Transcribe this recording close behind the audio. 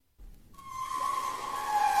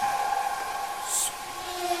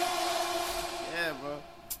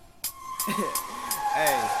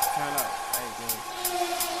Hey, turn up. Hey, dude.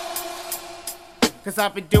 Cause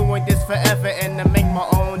I've been doing this forever and I make my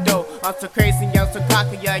own dough. I'm so crazy, I'm so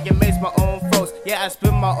cocky, I amaze my own foes. Yeah, I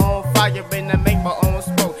spit my own fire and I make my own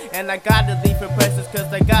smoke. And I gotta leave impressions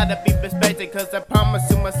cause I gotta be respected. Cause I promise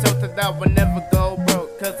to myself that I will never go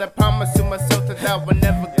broke. Cause I promise to myself that I will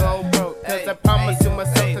never go broke. Cause I promise to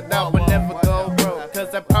myself that I will never go broke.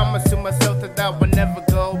 Cause I promise to myself that I will never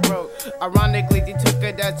go broke. Ironically, they took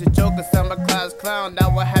it as a joke, cause I'm a class clown.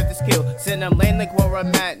 Now I have the skill, sitting I'm lane like where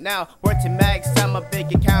I'm at now. Word to max, time a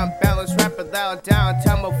big account balance, rap it loud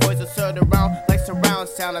downtown. My voice is heard around like surround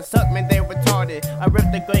sound. I suck, man, they retarded. I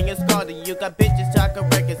rip the going and scalded. You got bitches talking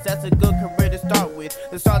records, that's a good career to start with.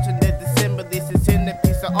 The sergeant did the symbolis, it's in the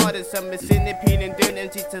piece of artist. I'm a centipede and doing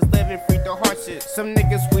and just living free through hardship. Some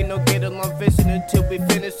niggas we no get along vision until we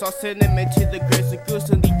finish. I'll send them into the graves and goose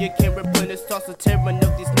and you can't replenish. Toss a tearing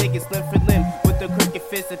of these niggas limb for limb with the crooked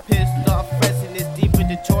fist and pissed off pressing is deep in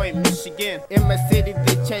Detroit, Michigan. In my city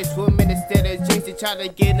they chase women instead of jeans. They try to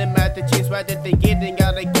get them out the jeans rather than getting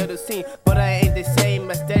out of the scene. But I ain't the same,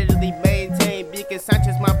 I steadily maintain because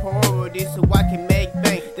Sanchez my priority so I can make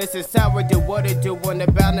bank. This is how I do what I do when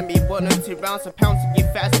about me. 102 rounds of pounds to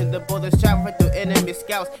get faster. The bullets travel through enemy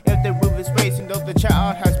scouts. If the roof is raised, you know the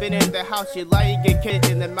child has been in the house. You lie, you get kicked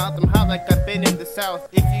in the mouth. I'm hot like I've been in the south.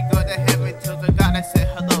 If you go to heaven, tell the God I said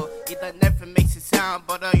hello. It never makes it sound,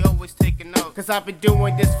 but I always take a note. Cause I've been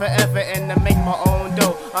doing this forever and I make my own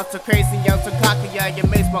dough. I'm so crazy, I'm so cocky, I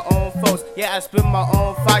amaze my own foes. Yeah, I spit my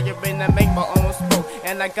own fire and I make my own smoke.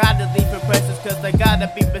 And I gotta leave impressions cause I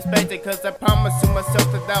gotta be respected. Cause I promise to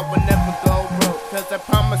myself that I will never go broke. Cause I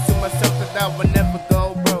promise to myself that I will never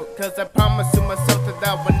go broke. Cause I promise to myself that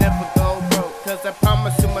I will never go broke. Cause I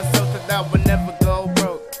promise to myself that I will never go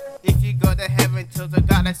broke. If you go to heaven, tell the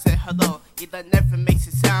God I said hello. It never makes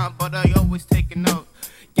it sound, but I always take a note.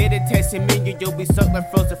 Get a taste in me, you'll be stuck like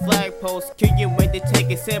frozen flagposts. Kill you when they take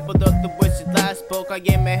a sample of the words you last spoke. I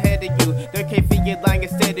am ahead of you, there can't be a lying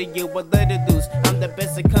instead of you. But let it loose, I'm the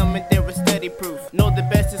best at coming, there is steady proof. Know the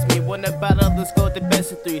best is me, when about others go the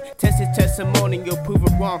best of three. Test your testimony, you'll prove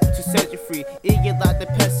it wrong to set you free. Eager like the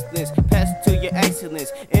pestilence, pass to your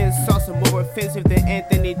excellence. Insults are more offensive than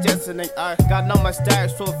Anthony Johnson. And I got on my style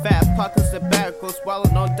so fat, pockets of barracles,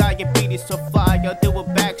 swallowing on diabetes so fly. I'll do a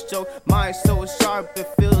backstroke, mine so sharp it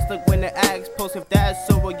feels like when the axe post. If that's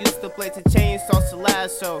so, I used to play the chainsaw to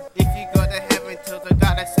last. So if you go to heaven, tell the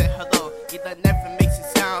God I said hello. It never makes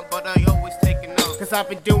it sound, but I always take a note. Cause I've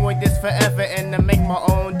been doing this forever and I make my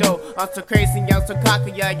own dough. I'm so crazy, I'm so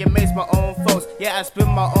cocky, I amaze my own foes. Yeah, I spit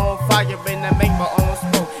my own fire and I make my own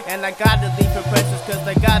smoke. And I gotta leave impressions cause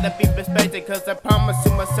I gotta be respected. Cause I promise to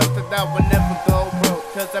myself that I will never go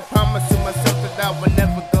broke. Cause I promise to myself that I will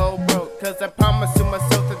never go broke. Cause I promise to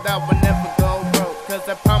myself that I will never go broke. Cause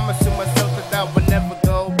I promise to myself that I will never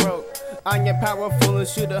go broke. I am powerful and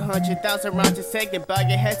shoot 100,000 rounds a second. By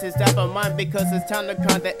your heads is out of mind because it's time to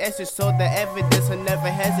count the essence. So the evidence I never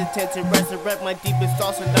hesitate to resurrect my deepest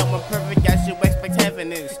thoughts. And I'm perfect as you expect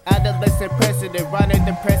heaven is. Adolescent president, writing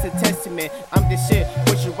the present testament. I'm the shit,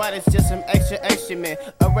 what you write is just some extra man.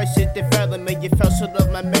 Arrested development, you fell short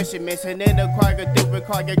of my measurements. And in a choir, do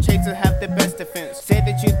require your chase to have the best defense. Say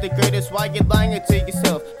that you're the greatest while you're lying to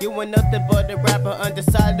yourself. You ain't nothing but a rapper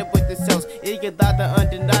undecided with the cells. Eager like the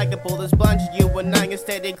undeniable is blind you and I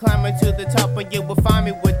instead they climbing to the top and you will find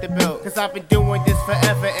me with the belt. Cause I've been doing this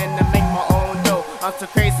forever and I make my own dough. I'm so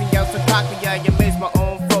crazy, I'm so cocky, I amaze my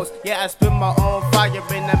own foes. Yeah, I spit my own fire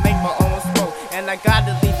and I make my own smoke. And I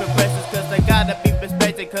gotta leave impressions cause I gotta be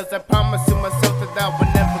respected. Cause I promise to myself that I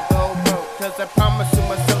will never go broke. Cause I promise to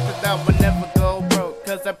myself that I will never go broke.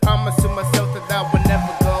 Cause I promise to myself that I will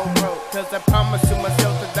never go broke. Cause I promise to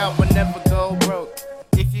myself that I will never go broke.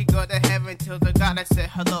 If you go to heaven, tell the God I said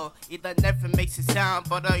hello. It never makes it sound,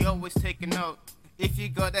 but I always take a note. If you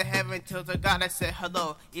go to heaven, tell the God I said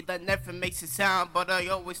hello. It never makes it sound, but I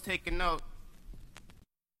always take a note.